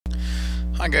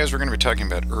Hi guys, we're going to be talking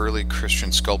about early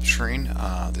Christian sculpturing.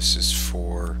 This is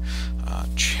for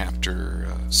chapter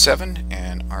 7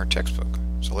 in our textbook.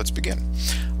 So let's begin.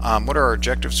 What are our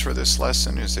objectives for this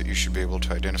lesson is that you should be able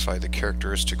to identify the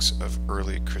characteristics of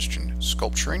early Christian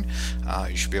sculpturing.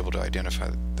 You should be able to identify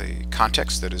the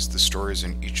context, that is the stories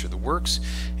in each of the works,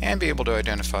 and be able to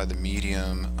identify the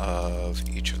medium of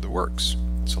each of the works.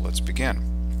 So let's begin.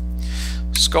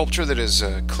 Sculpture that is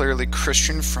clearly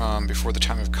Christian from before the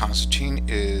time of Constantine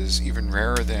is even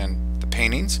rarer than the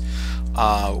paintings.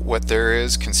 What there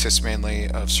is consists mainly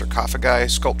of sarcophagi,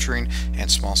 sculpturing, and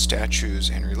small statues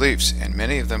and reliefs, and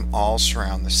many of them all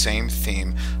surround the same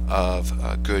theme of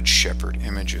Good Shepherd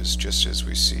images, just as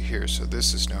we see here. So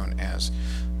this is known as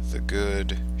the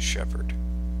Good Shepherd.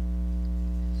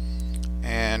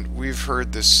 And we've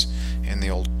heard this in the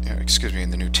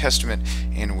in the New Testament,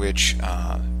 in which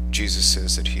Jesus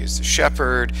says that he is the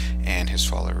shepherd and his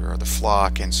followers are the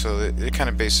flock, and so it kind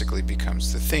of basically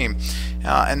becomes the theme.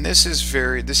 And this has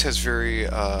very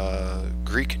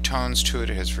Greek tones to it.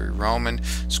 It has very Roman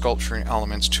sculpturing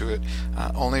elements to it,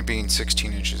 only being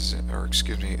 16 inches, or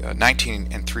 19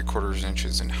 3/4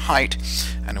 inches in height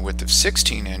and a width of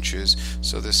 16 inches.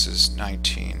 So this is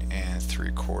 19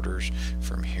 3/4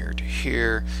 from here to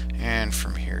here, and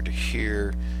from here to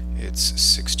here it's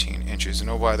 16 inches. And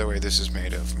oh, by the way, this is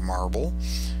made of marble,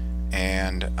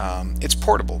 and it's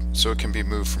portable, so it can be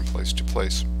moved from place to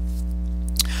place.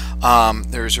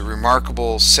 There's a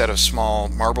remarkable set of small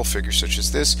marble figures such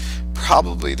as this.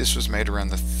 Probably this was made around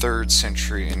the 3rd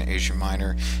century in Asia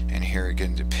Minor, and here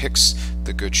again depicts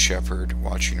the Good Shepherd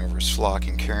watching over his flock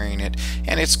and carrying it,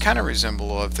 and it's kind of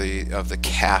resemble of the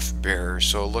calf bearer.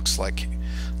 So it looks like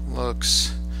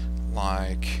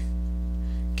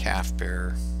calf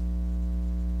bearer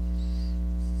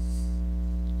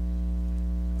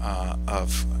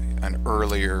of an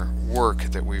earlier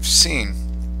work that we've seen.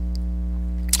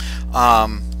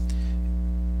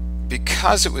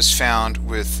 Because it was found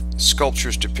with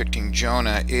sculptures depicting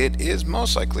Jonah, it is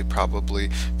most likely probably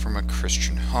from a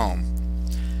Christian home.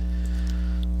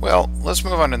 Well, let's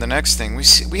move on to the next thing.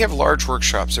 We have large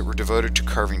workshops that were devoted to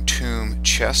carving tomb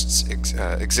chests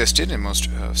existed in most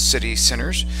city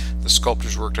centers. The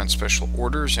sculptors worked on special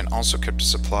orders and also kept a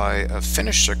supply of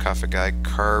finished sarcophagi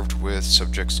carved with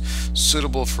subjects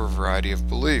suitable for a variety of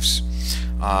beliefs.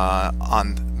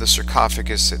 On the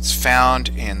sarcophagus that's found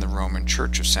in the Roman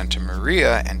Church of Santa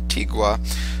Maria Antigua,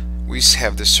 we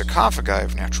have this sarcophagi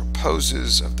of natural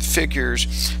poses of the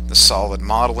figures, the solid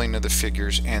modeling of the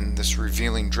figures, and this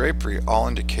revealing drapery all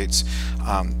indicates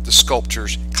the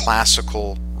sculptor's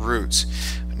classical roots.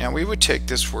 Now we would take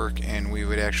this work and we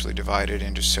would actually divide it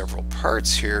into several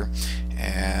parts here,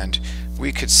 and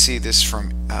we could see this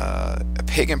from a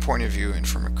pagan point of view and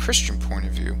from a Christian point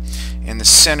of view. In the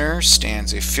center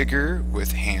stands a figure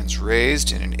with hands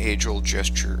raised in an age-old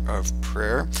gesture of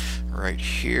prayer right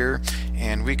here,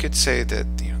 and we could say that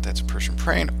that's a person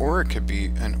praying, or it could be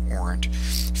an orant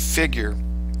figure.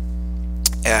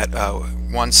 At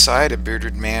one side, a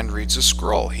bearded man reads a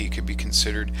scroll. He could be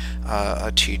considered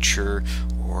a teacher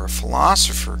or a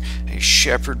philosopher. A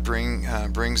shepherd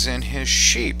brings in his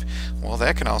sheep. Well,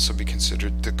 that can also be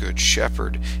considered the Good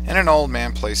Shepherd. And an old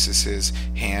man places his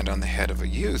hand on the head of a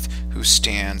youth who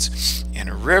stands in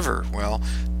a river. Well,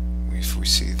 if we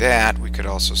see that, we could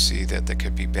also see that there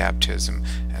could be baptism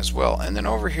as well. And then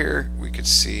over here we could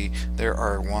see there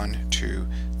are 1, 2,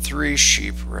 3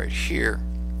 sheep right here,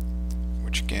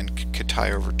 which again could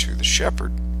tie over to the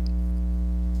shepherd.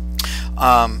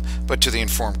 But to the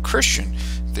informed Christian,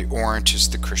 the orant is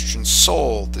the Christian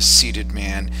soul, the seated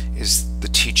man is the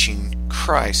teaching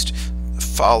Christ,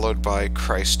 followed by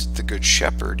Christ the Good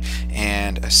Shepherd,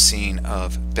 and a scene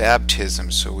of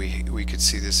baptism. So we could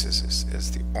see this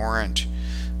as the orant,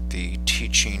 the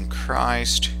teaching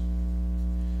Christ,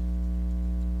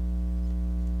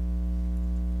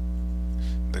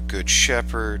 the Good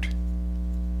Shepherd,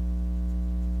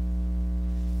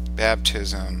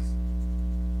 baptism,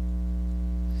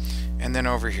 and then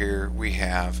over here we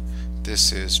have,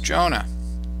 this is Jonah.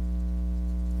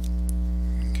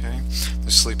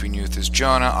 The sleeping youth is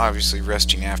Jonah, obviously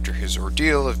resting after his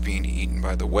ordeal of being eaten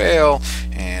by the whale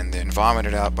and then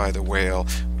vomited out by the whale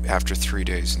after 3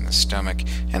 days in the stomach.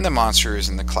 And the monster is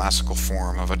in the classical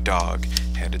form of a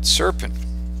dog-headed serpent.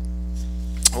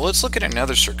 Well, let's look at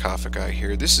another sarcophagi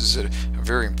here. This is a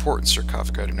very important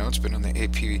sarcophagi to know. It's been on the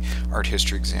AP Art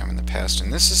History exam in the past,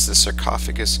 and this is the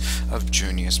sarcophagus of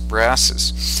Junius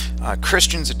Brassus.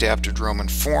 Christians adapted Roman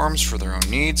forms for their own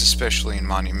needs, especially in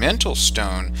monumental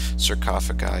stone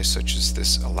sarcophagi, such as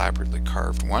this elaborately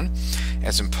carved one.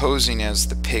 As imposing as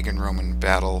the pagan Roman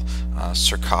battle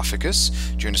sarcophagus,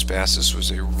 Junius Brassus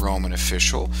was a Roman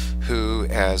official who,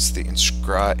 as the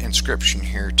inscription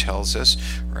here tells us,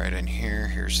 right in here,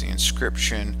 here's the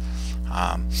inscription.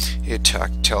 It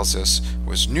tells us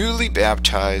was newly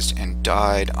baptized and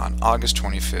died on August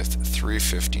 25th,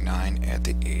 359 at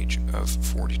the age of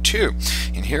 42.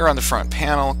 And here on the front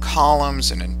panel,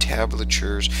 columns and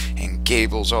entablatures and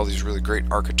gables, all these really great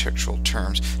architectural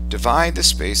terms, divide the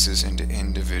spaces into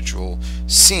individual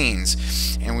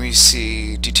scenes. And we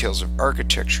see details of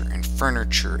architecture and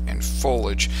furniture and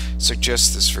foliage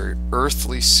suggest this very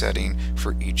earthly setting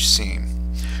for each scene.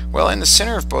 Well, in the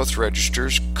center of both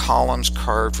registers, columns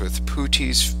carved with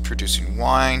puties producing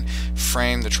wine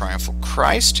frame the triumphal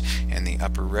Christ, and the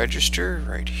upper register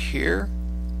right here.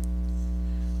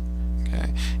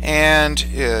 Okay, and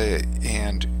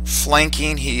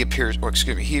flanking, he appears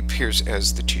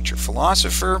as the teacher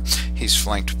philosopher. He's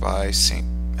flanked by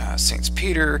Saints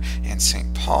Peter and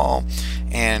St. Paul,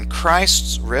 and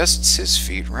Christ rests his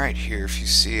feet right here, if you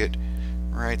see it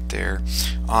right there,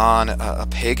 on a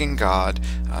pagan god.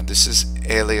 This is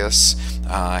Aelius.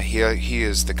 He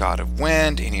is the god of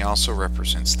wind, and he also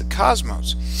represents the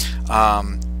cosmos.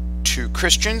 To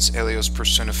Christians, Aelios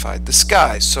personified the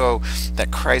sky, so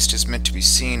that Christ is meant to be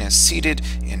seen as seated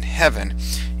in heaven.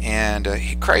 And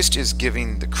Christ is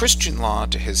giving the Christian law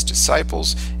to his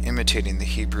disciples, imitating the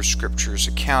Hebrew Scriptures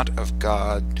account of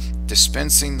God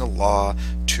dispensing the law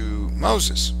to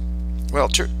Moses. Well,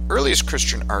 to earliest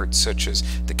Christian art, such as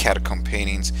the catacomb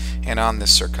paintings and on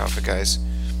this sarcophagus.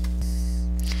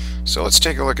 So let's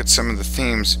take a look at some of the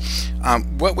themes.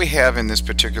 What we have in this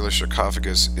particular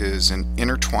sarcophagus is an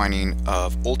intertwining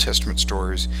of Old Testament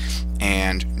stories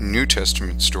and New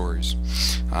Testament stories.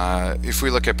 If we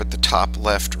look up at the top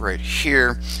left right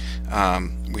here,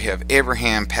 we have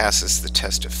Abraham passes the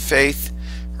test of faith.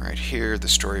 Right here, the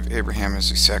story of Abraham as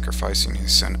he's sacrificing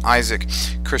his son Isaac.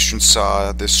 Christians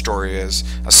saw this story as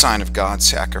a sign of God's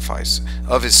sacrifice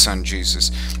of his son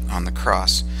Jesus on the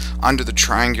cross. Under the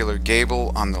triangular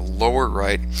gable on the lower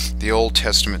right, the Old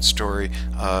Testament story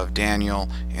of Daniel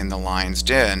in the lion's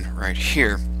den right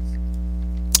here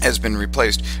has been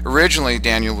replaced. Originally,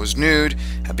 Daniel was nude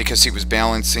because he was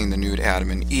balancing the nude Adam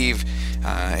and Eve.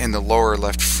 In the lower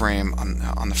left frame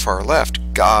on the far left,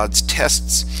 God's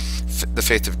tests the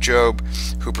faith of Job,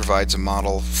 who provides a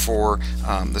model for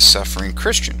the suffering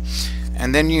Christian.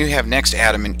 And then you have next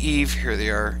Adam and Eve. Here they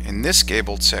are in this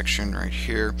gabled section right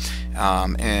here,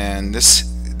 and this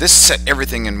set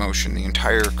everything in motion, the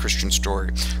entire Christian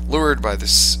story. Lured by the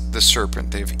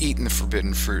serpent, they have eaten the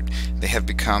forbidden fruit. They have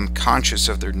become conscious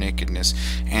of their nakedness,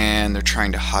 and they're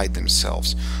trying to hide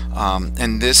themselves.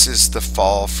 And this is the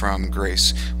fall from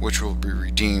grace, which will be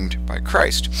redeemed by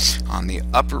Christ. On the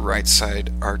upper right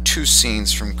side are two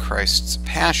scenes from Christ's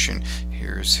passion.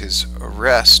 Here's his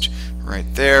arrest right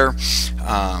there,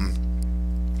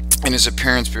 and his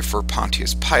appearance before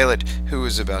Pontius Pilate, who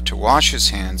is about to wash his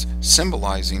hands,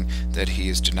 symbolizing that he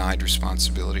is denied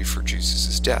responsibility for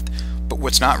Jesus' death. But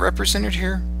what's not represented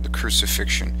here? The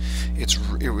crucifixion. It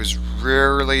was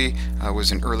rarely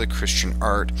was in early Christian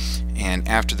art, and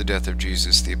after the death of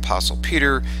Jesus, the Apostle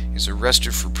Peter is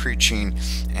arrested for preaching,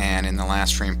 and in the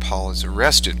last frame, Paul is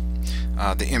arrested.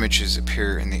 The images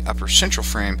appear in the upper central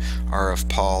frame are of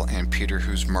Paul and Peter,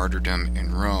 whose martyrdom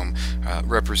in Rome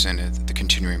represented the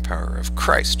continuing power of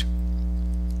Christ.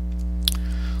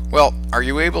 Well, are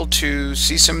you able to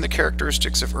see some of the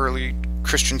characteristics of early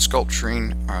Christian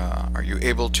sculpturing? Are you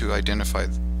able to identify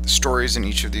the stories in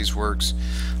each of these works,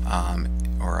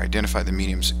 or identify the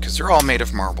mediums? Because they're all made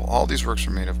of marble. All these works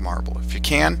are made of marble. If you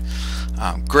can,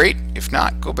 great. If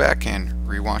not, go back and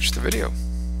rewatch the video.